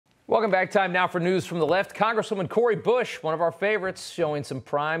Welcome back. Time now for news from the left. Congresswoman Cordi Bush, one of our favorites, showing some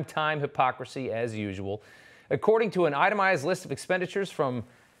prime-time hypocrisy as usual. According to an itemized list of expenditures from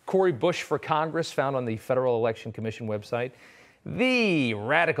Cordi Bush for Congress found on the Federal Election Commission website, the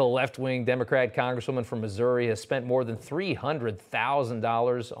radical left-wing Democrat congresswoman from Missouri has spent more than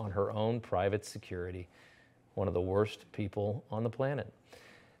 $300,000 on her own private security. One of the worst people on the planet.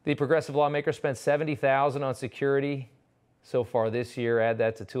 The progressive lawmaker spent $70,000 on security so far this year. Add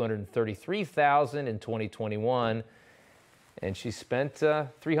that to $233,000 in 2021, and she spent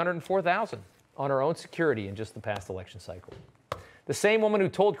 $304,000 on her own security in just the past election cycle. The same woman who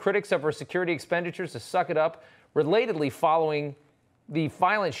told critics of her security expenditures to suck it up, relatedly following the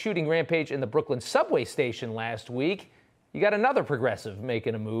violent shooting rampage in the Brooklyn subway station last week, you got another progressive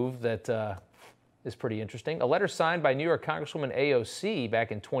making a move that is pretty interesting. A letter signed by New York Congresswoman AOC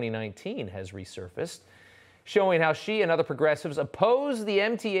back in 2019 has resurfaced, showing how she and other progressives opposed the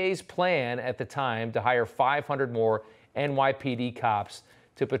MTA's plan at the time to hire 500 more NYPD cops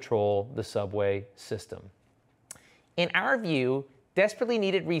to patrol the subway system. In our view, desperately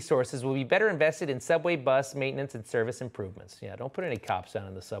needed resources will be better invested in subway bus maintenance and service improvements. Yeah, don't put any cops down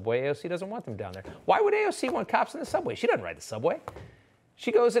in the subway. AOC doesn't want them down there. Why would AOC want cops in the subway? She doesn't ride the subway.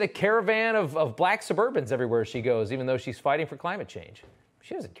 She goes in a caravan of black Suburbans everywhere she goes, even though she's fighting for climate change.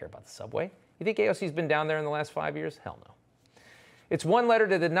 She doesn't care about the subway. You think AOC's been down there in the last 5 years? Hell no. It's one letter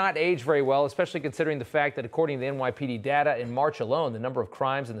that did not age very well, especially considering the fact that according to the NYPD data, in March alone, the number of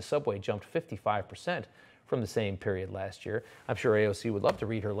crimes in the subway jumped 55% from the same period last year. I'm sure AOC would love to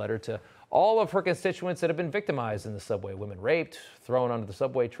read her letter to all of her constituents that have been victimized in the subway. Women raped, thrown onto the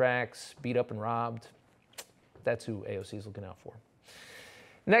subway tracks, beat up and robbed. That's who AOC is looking out for.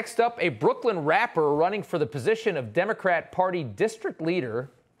 Next up, a Brooklyn rapper running for the position of Democrat Party district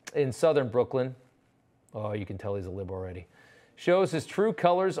leader in southern Brooklyn. Oh, you can tell he's a lib already. Shows his true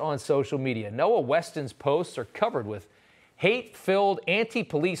colors on social media. Noah Weston's posts are covered with hate-filled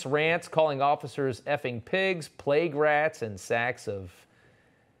anti-police rants calling officers effing pigs, plague rats, and sacks of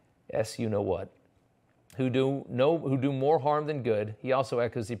you-know-what, who do more harm than good. He also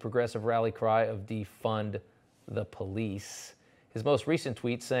echoes the progressive rally cry of defund the police. His most recent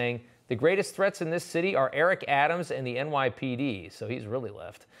tweet saying, "The greatest threats in this city are Eric Adams and the NYPD." So he's really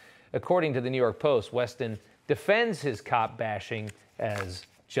left. According to the New York Post, Weston defends his cop bashing as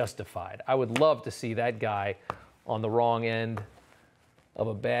justified. I would love to see that guy on the wrong end of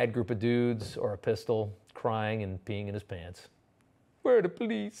a bad group of dudes or a pistol crying and peeing in his pants. Where are the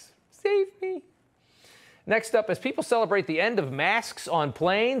police? Save me. Next up, as people celebrate the end of masks on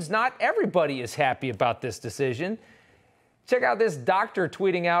planes, not everybody is happy about this decision. Check out this doctor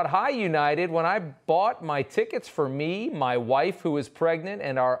tweeting out, "Hi, United. When I bought my tickets for me, my wife who is pregnant,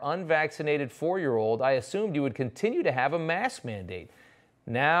 and our unvaccinated 4-year-old, I assumed you would continue to have a mask mandate.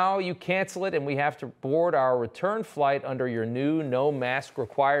 Now you cancel it and we have to board our return flight under your new no mask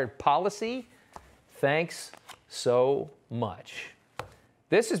required policy. Thanks so much."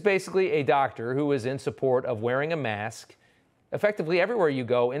 This is basically a doctor who is in support of wearing a mask effectively everywhere you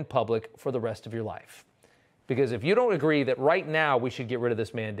go in public for the rest of your life. Because if you don't agree that right now we should get rid of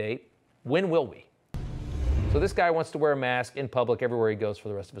this mandate, when will we? So this guy wants to wear a mask in public everywhere he goes for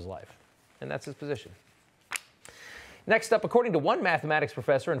the rest of his life. And that's his position. Next up, according to one mathematics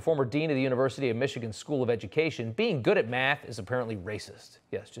professor and former dean of the University of Michigan School of Education, being good at math is apparently racist.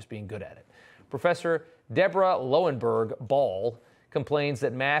 Yes, just being good at it. Professor Deborah Lowenberg-Ball complains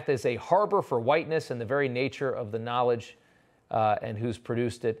that math is a harbor for whiteness and the very nature of the knowledge and who's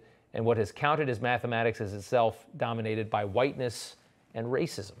produced it, and what has counted as mathematics is itself dominated by whiteness and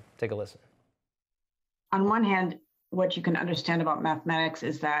racism. Take a listen. On one hand, what you can understand about mathematics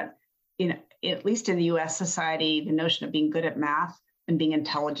is that, at least in the US society, the notion of being good at math and being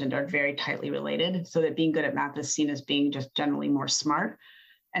intelligent are very tightly related, so that being good at math is seen as being just generally more smart.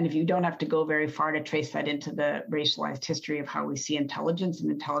 And if you don't have to go very far to trace that into the racialized history of how we see intelligence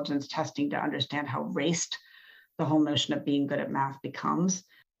and intelligence testing to understand how raced the whole notion of being good at math becomes.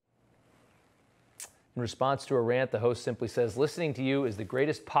 In response to a rant, the host simply says, "Listening to you is the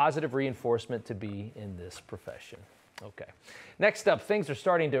greatest positive reinforcement to be in this profession." Okay. Next up, things are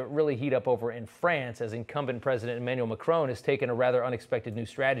starting to really heat up over in France as incumbent President Emmanuel Macron has taken a rather unexpected new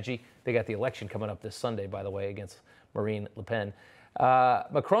strategy. They got the election coming up this Sunday, by the way, against Marine Le Pen.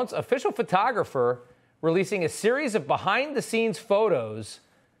 Macron's official photographer releasing a series of behind-the-scenes photos.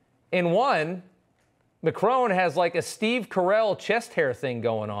 In one, Macron has like a Steve Carell chest hair thing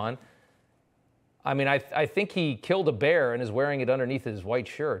going on. I mean, I think he killed a bear and is wearing it underneath his white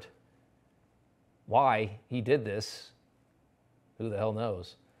shirt. Why he did this, who the hell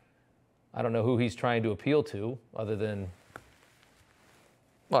knows? I don't know who he's trying to appeal to other than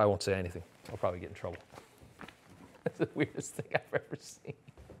Well, I won't say anything. I'll probably get in trouble. That's the weirdest thing I've ever seen.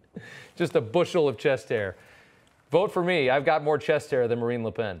 Just a bushel of chest hair. Vote for me. I've got more chest hair than Marine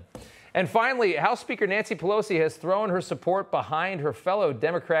Le Pen. And finally, House Speaker Nancy Pelosi has thrown her support behind her fellow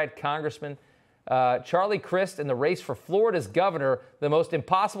Democrat Congressman Charlie Crist in the race for Florida's governor, the most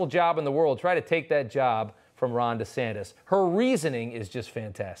impossible job in the world. Try to take that job from Ron DeSantis. Her reasoning is just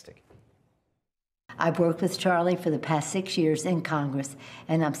fantastic. I've worked with Charlie for the past 6 years in Congress,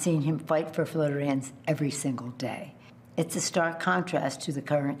 and I've seen him fight for Floridians every single day. It's a stark contrast to the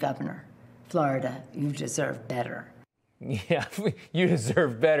current governor. Florida, you deserve better. Yeah, you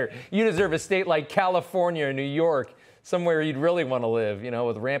deserve better. You deserve a state like California or New York, somewhere you'd really want to live,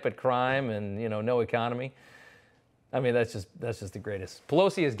 with rampant crime and, no economy. I mean, that's just the greatest.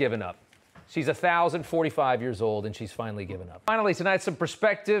 Pelosi has given up. She's 1,045 years old, and she's finally given up. Finally, tonight, some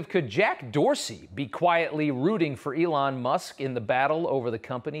perspective. Could Jack Dorsey be quietly rooting for Elon Musk in the battle over the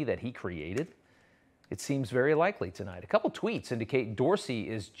company that he created? It seems very likely tonight. A couple tweets indicate Dorsey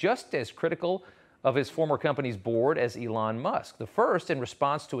is just as critical of his former company's board as Elon Musk. The first, in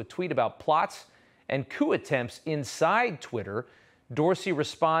response to a tweet about plots and coup attempts inside Twitter, Dorsey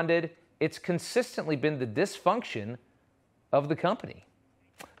responded, "It's consistently been the dysfunction of the company."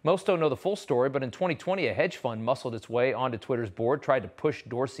 Most don't know the full story, but in 2020, a hedge fund muscled its way onto Twitter's board, tried to push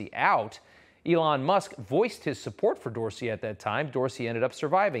Dorsey out. Elon Musk voiced his support for Dorsey at that time. Dorsey ended up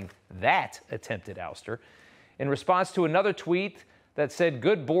surviving that attempted ouster. In response to another tweet that said,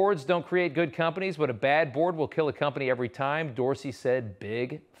 "Good boards don't create good companies, but a bad board will kill a company every time," Dorsey said,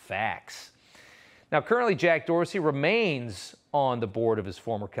 "Big facts." Now, currently, Jack Dorsey remains on the board of his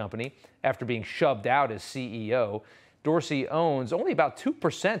former company after being shoved out as CEO. Dorsey owns only about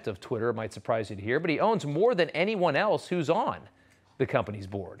 2% of Twitter, it might surprise you to hear, but he owns more than anyone else who's on the company's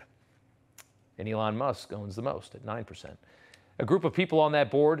board. And Elon Musk owns the most at 9%. A group of people on that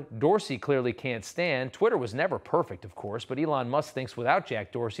board Dorsey clearly can't stand. Twitter was never perfect, of course, but Elon Musk thinks without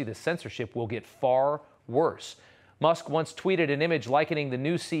Jack Dorsey, the censorship will get far worse. Musk once tweeted an image likening the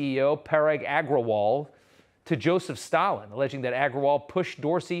new CEO, Parag Agrawal, to Joseph Stalin, alleging that Agrawal pushed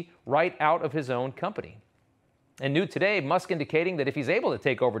Dorsey right out of his own company. And new today, Musk indicating that if he's able to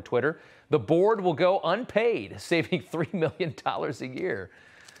take over Twitter, the board will go unpaid, saving $3 million a year.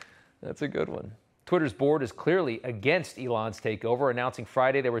 That's a good one. Twitter's board is clearly against Elon's takeover, announcing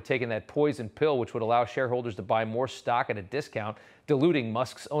Friday they were taking that poison pill which would allow shareholders to buy more stock at a discount, diluting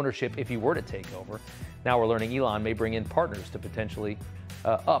Musk's ownership if he were to take over. Now we're learning Elon may bring in partners to potentially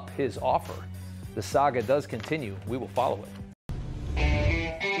up his offer. The saga does continue. We will follow it.